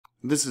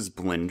This is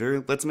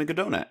Blender. Let's make a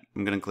donut.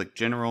 I'm going to click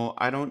General.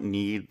 I don't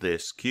need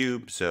this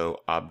cube,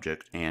 so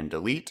Object and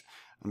Delete.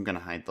 I'm going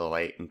to hide the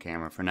light and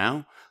camera for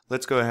now.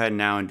 Let's go ahead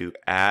now and do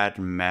Add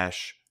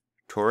Mesh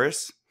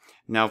Torus.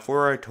 Now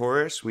for our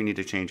torus, we need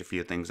to change a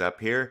few things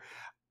up here.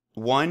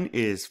 1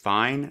 is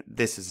fine.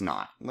 This is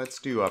not. Let's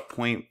do a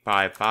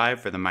 0.55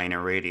 for the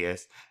minor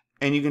radius.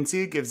 And you can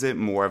see it gives it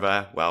more of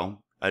a,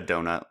 well, a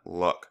donut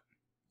look.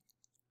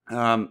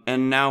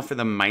 And now for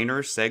the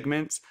minor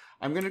segments,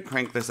 I'm going to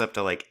crank this up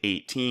to like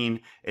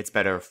 18. It's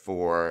better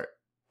for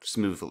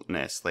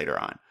smoothness later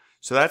on.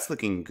 So that's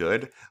looking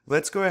good.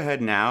 Let's go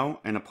ahead now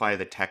and apply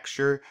the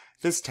texture.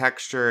 This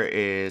texture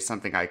is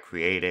something I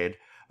created,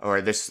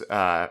 or this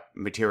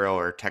material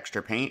or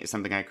texture paint is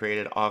something I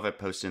created. I'll have it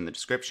posted in the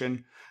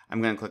description.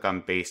 I'm going to click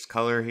on base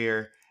color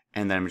here,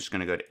 and then I'm just going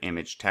to go to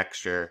image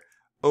texture.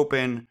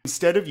 Open.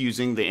 Instead of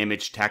using the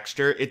image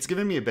texture, it's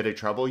given me a bit of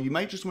trouble. You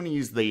might just want to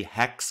use the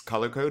hex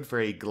color code for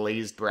a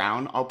glazed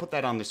brown. I'll put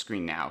that on the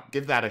screen now.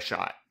 Give that a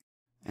shot.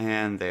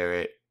 And there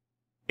it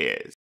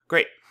is.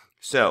 Great.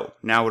 So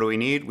now what do we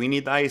need? We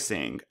need the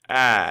icing.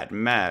 Add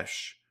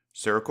mesh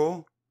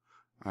circle.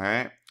 All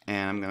right.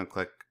 And I'm going to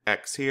click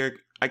X here.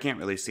 I can't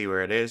really see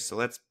where it is, so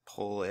let's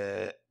pull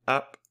it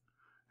up.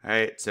 All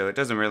right. So it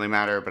doesn't really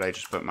matter, but I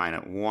just put mine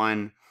at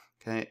 1.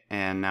 Okay.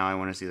 And now I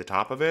want to see the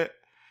top of it.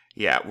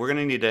 Yeah, we're going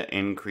to need to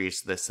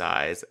increase the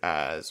size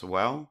as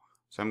well.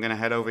 So I'm going to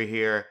head over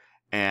here,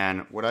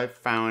 and what I've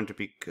found to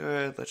be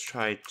good, let's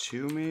try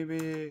 2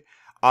 maybe.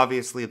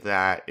 Obviously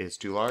that is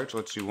too large.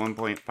 Let's do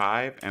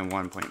 1.5 and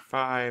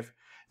 1.5.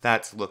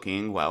 That's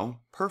looking,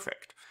 well,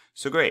 perfect.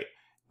 So great.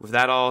 With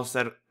that all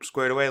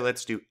squared away,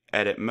 let's do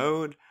edit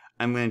mode.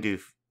 I'm going to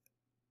do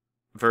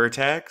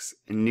vertex,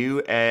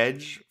 new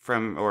edge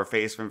from, or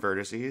face from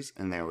vertices,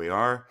 and there we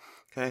are.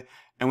 Okay.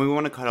 And we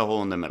want to cut a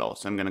hole in the middle.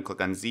 So I'm going to click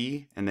on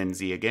Z and then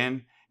Z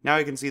again. Now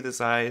I can see the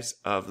size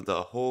of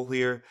the hole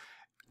here.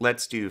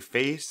 Let's do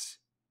face,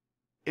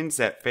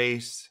 inset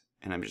face,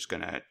 and I'm just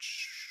going to,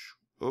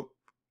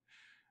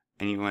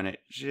 and you want it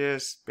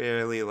just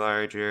barely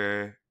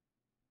larger,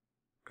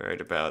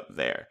 right about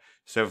there.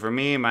 So for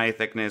me, my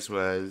thickness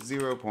was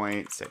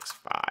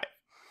 0.65.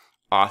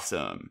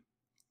 Awesome.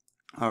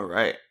 All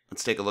right,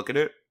 let's take a look at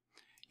it.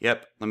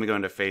 Yep, let me go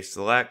into face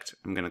select.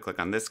 I'm going to click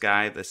on this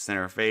guy, the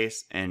center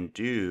face, and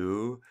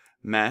do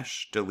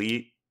mesh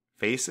delete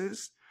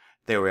faces.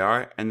 There we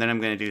are. And then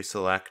I'm going to do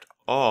select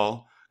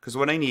all, because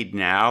what I need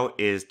now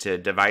is to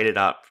divide it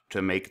up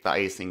to make the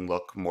icing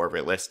look more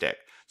realistic.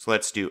 So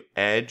let's do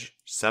edge,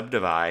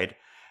 subdivide,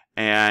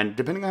 and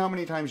depending on how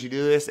many times you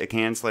do this, it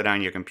can slow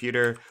down your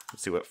computer.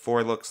 Let's see what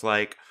 4 looks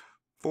like.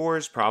 4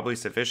 is probably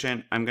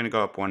sufficient. I'm going to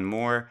go up 1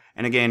 more.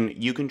 And again,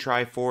 you can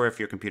try 4 if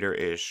your computer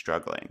is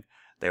struggling.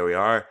 There we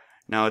are.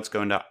 Now let's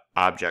go into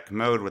object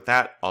mode. With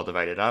that, I'll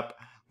divide it up.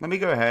 Let me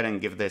go ahead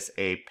and give this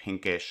a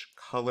pinkish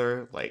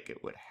color like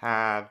it would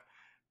have.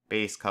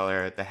 Base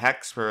color. The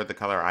hex for the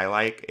color I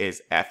like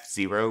is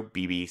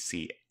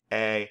F0BBCA.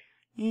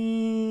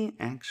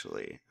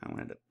 Actually, I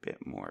wanted a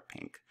bit more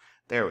pink.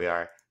 There we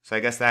are. So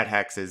I guess that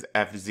hex is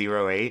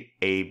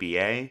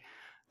F08ABA.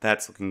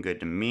 That's looking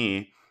good to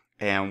me.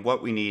 And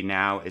what we need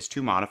now is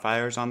 2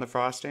 modifiers on the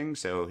frosting.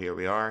 So here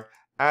we are.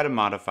 Add a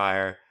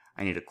modifier.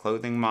 I need a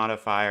clothing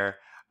modifier.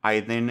 I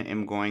then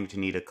am going to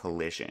need a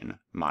collision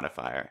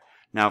modifier.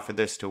 Now for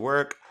this to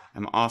work,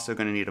 I'm also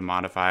going to need a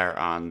modifier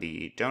on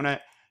the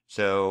donut.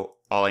 So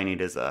all I need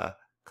is a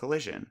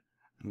collision.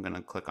 I'm going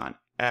to click on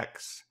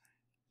X,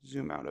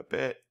 zoom out a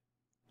bit,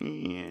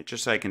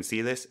 just so I can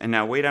see this. And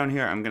now way down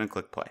here, I'm going to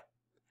click play.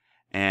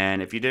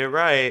 And if you did it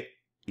right,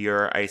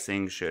 your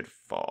icing should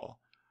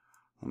fall.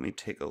 Let me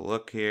take a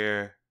look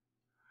here.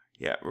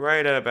 Yeah,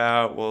 right at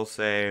about, we'll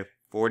say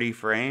 40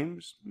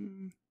 frames.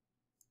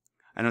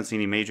 I don't see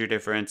any major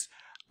difference.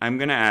 I'm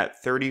going to add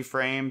 30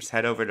 frames,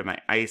 head over to my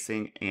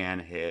icing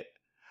and hit,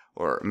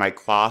 or my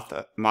cloth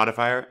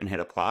modifier and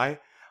hit apply.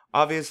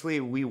 Obviously,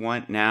 we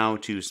want now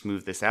to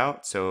smooth this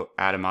out, so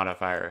add a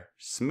modifier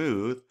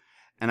smooth.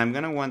 And I'm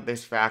going to want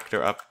this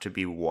factor up to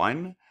be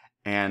 1,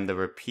 and the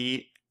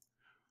repeat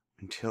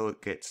until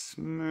it gets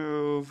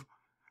smooth.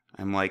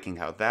 I'm liking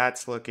how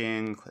that's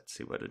looking. Let's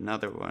see what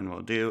another one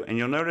will do. And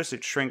you'll notice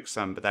it shrinks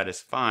some, but that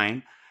is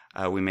fine.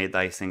 We made the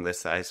icing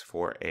this size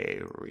for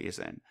a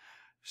reason.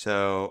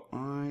 So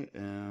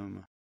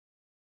I'm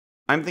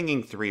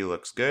thinking 3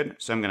 looks good.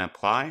 So I'm going to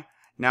apply.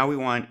 Now we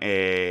want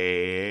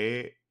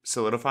a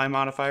solidify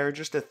modifier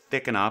just to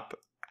thicken up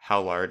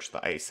how large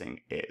the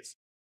icing is.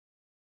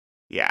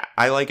 Yeah,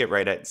 I like it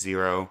right at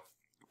 0.2.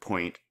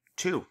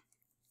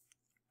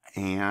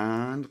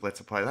 And let's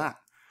apply that.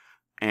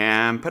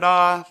 And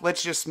ta-da!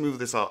 Let's just smooth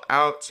this all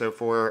out. So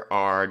for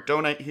our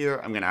donut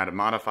here, I'm going to add a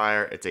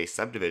modifier. It's a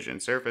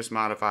subdivision surface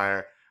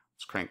modifier.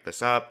 Let's crank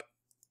this up.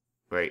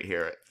 Right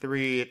here at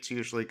 3, it's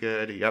usually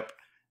good. Yep.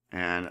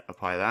 And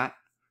apply that.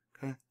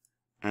 Okay.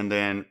 And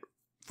then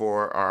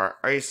for our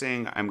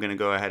icing, I'm going to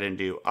go ahead and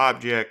do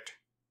object,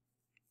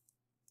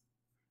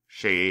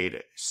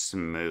 shade,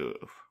 smooth.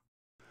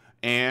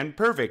 And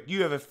perfect.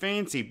 You have a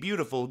fancy,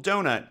 beautiful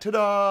donut.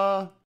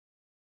 Ta-da!